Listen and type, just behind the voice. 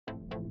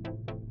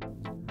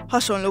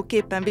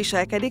Hasonlóképpen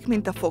viselkedik,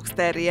 mint a fox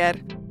terrier.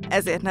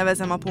 Ezért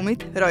nevezem a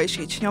pumit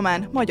rajsics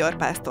nyomán magyar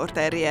pásztor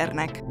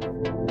terriernek.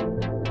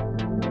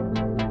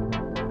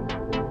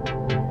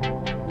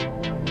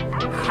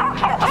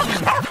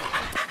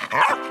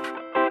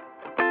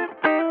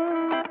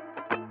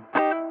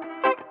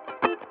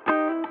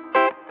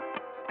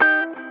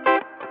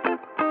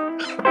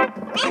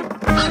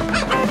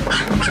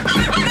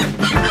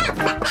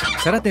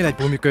 Szeretnél egy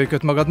pumi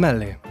kölyköt magad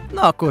mellé?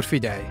 Na akkor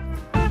figyelj!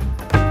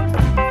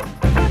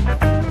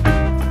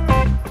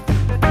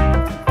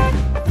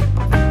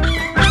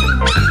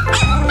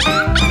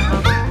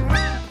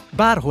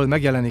 Bárhol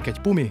megjelenik egy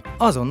pumi,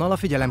 azonnal a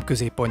figyelem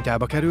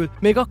középpontjába kerül,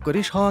 még akkor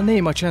is, ha a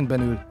néma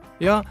csendben ül.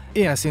 Ja,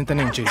 ilyen szinte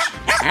nincs is.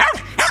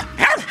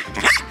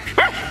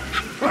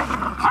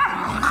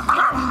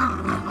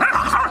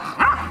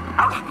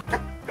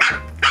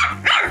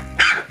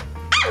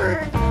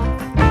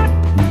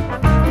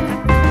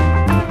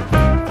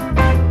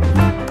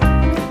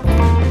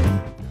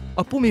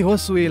 A pumi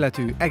hosszú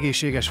életű,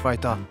 egészséges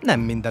fajta, nem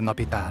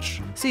mindennapi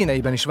társ.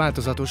 Színeiben is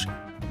változatos.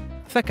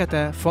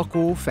 Fekete,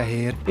 fakó,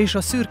 fehér és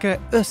a szürke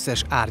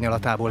összes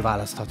árnyalatából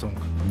választhatunk.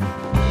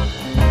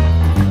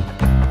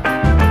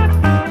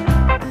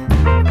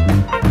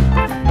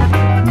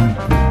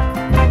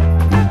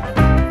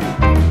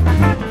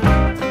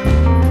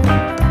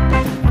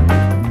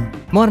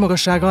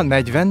 Marmagassága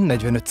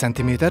 40-45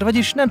 cm,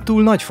 vagyis nem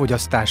túl nagy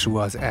fogyasztású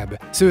az eb.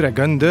 Szőre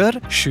göndör,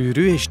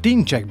 sűrű és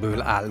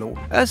tincsekből álló.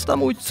 Ezt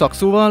amúgy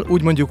szakszóval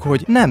úgy mondjuk,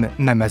 hogy nem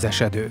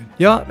nemezesedő.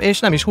 Ja, és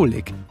nem is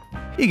hullik.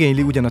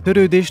 Igényli ugyan a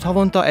törődést,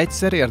 havonta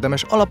egyszer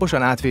érdemes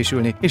alaposan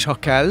átvésülni, és ha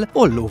kell,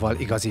 ollóval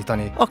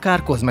igazítani.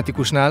 Akár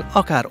kozmetikusnál,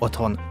 akár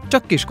otthon.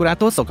 Csak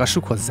kiskorától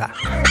szokassuk hozzá.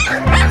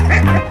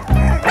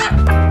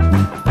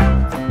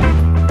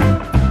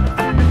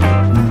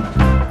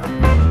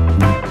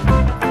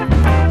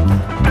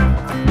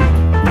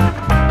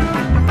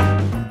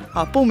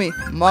 A pumi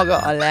maga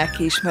a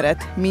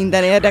lelkiismeret.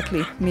 Minden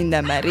érdekli,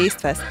 mindenben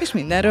részt vesz, és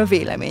mindenről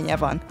véleménye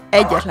van.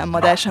 Egyetlen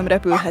madár sem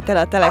repülhet el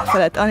a telek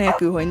felett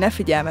anélkül, hogy ne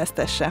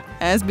figyelmeztesse.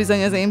 Ez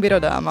bizony az én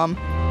birodalmam.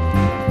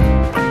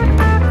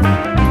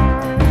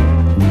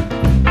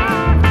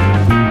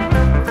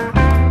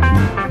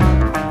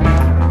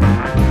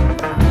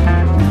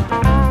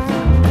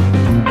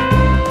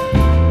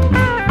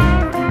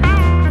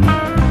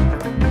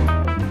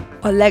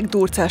 A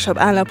legdurcásabb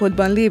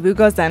állapotban lévő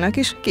gazdának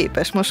is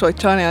képes mosolyt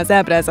csalni az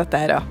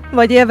ábrázatára.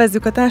 Vagy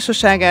élvezzük a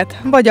társaságát,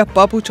 vagy a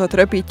papucsot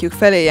röpítjük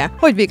feléje,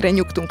 hogy végre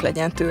nyugtunk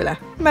legyen tőle,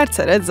 mert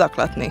szeret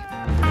zaklatni.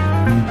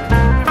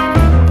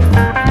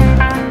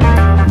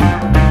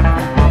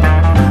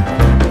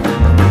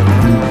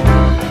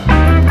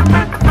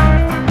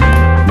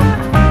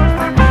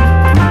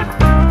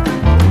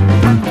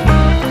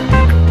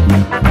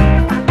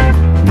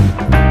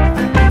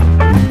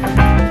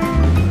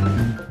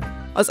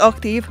 Az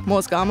aktív,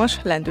 mozgalmas,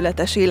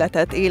 lendületes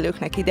életet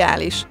élőknek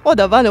ideális.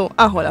 Oda való,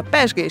 ahol a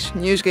pezsgés,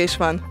 nyüzsgés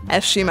van.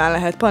 Ez simán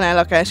lehet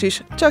panállakás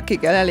is, csak ki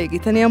kell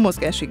elégíteni a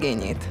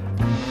mozgásigényét.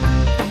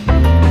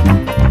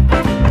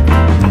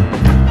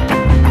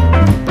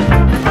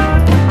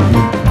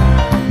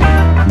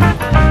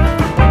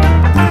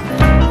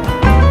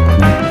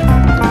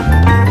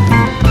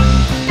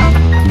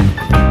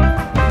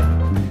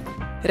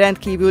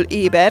 Rendkívül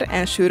éber,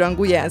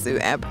 elsőrangú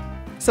jelző-eb.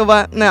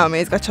 Szóval ne a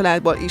mézga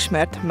családból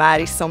ismert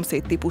Máris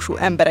szomszéd típusú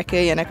emberek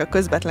éljenek a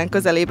közvetlen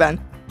közelében.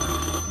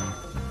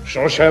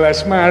 Sose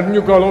lesz már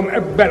nyugalom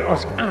ebben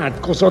az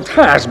átkozott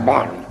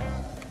házban.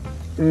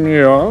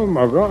 Ja,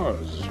 maga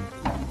az.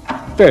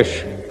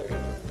 Tessék.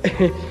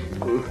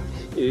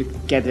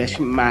 Kedves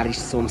Máris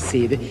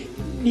szomszéd,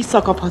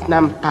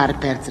 visszakaphatnám pár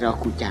percre a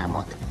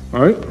kutyámat.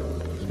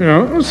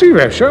 Ja,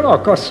 szívesen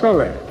akassza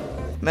le.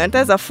 Mert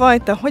ez a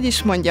fajta, hogy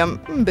is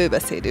mondjam,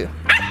 bőbeszédű.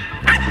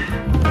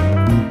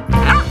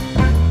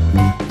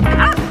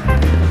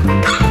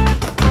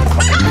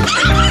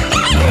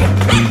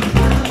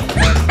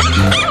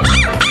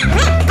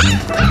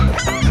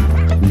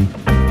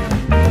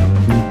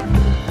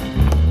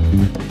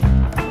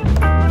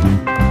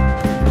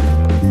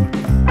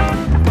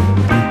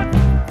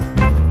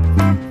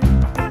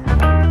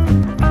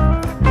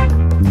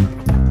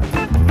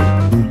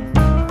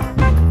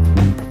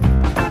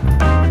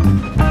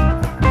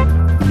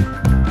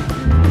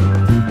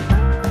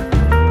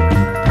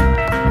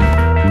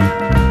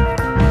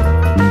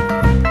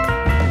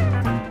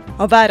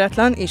 A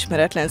váratlan,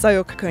 ismeretlen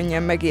zajok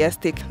könnyen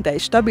megijesztik, de egy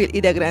stabil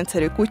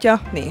idegrendszerű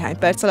kutya néhány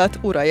perc alatt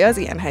uralja az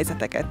ilyen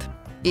helyzeteket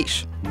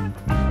is.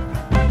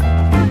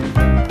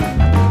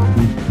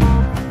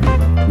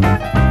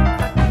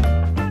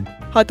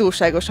 Ha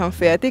túlságosan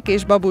féltik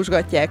és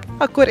babusgatják,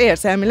 akkor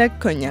érzelmileg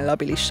könnyen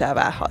labilissá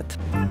válhat.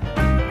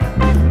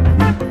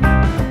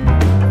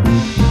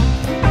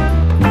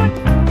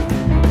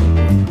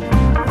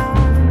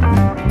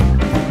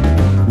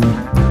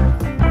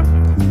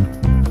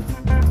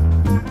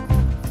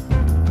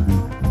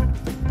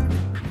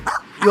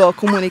 Jól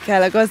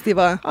kommunikál a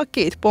gazdival, a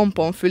két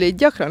pomponfülét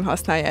gyakran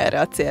használja erre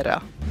a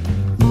célra.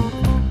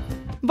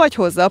 Vagy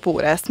hozza a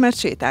pórászt, mert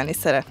sétálni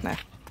szeretne.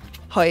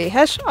 Ha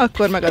éhes,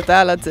 akkor meg az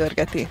állat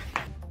zörgeti.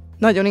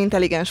 Nagyon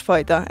intelligens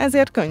fajta,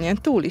 ezért könnyen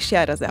túl is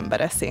jár az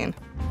ember eszén.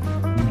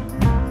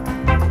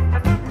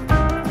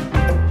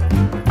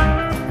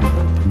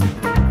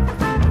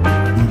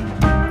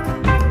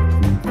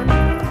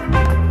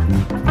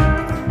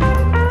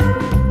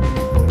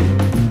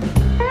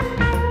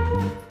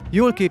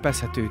 Jól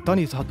képezhető,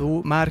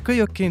 tanítható, már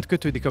kölyökként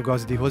kötődik a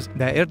gazdihoz,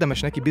 de érdemes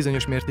neki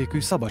bizonyos mértékű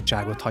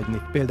szabadságot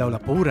hagyni, például a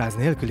póráz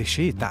nélküli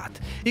sétát.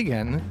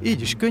 Igen,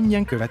 így is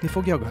könnyen követni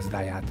fogja a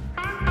gazdáját.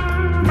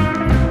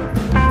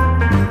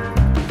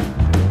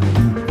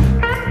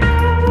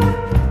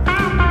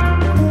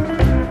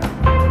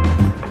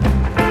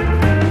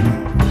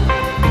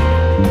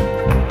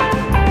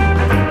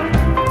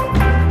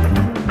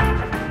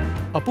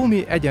 A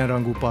pumi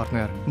egyenrangú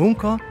partner,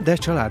 munka, de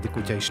családi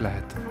kutya is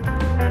lehet.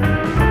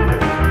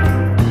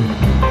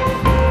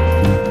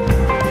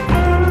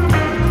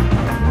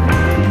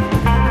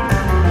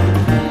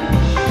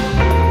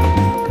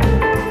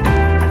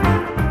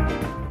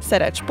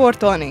 Szeret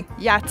sportolni,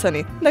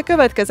 játszani, de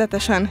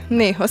következetesen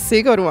néha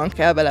szigorúan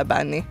kell vele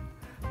bánni.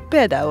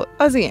 Például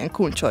az ilyen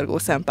kuncsorgó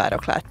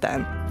szempárok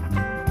láttán.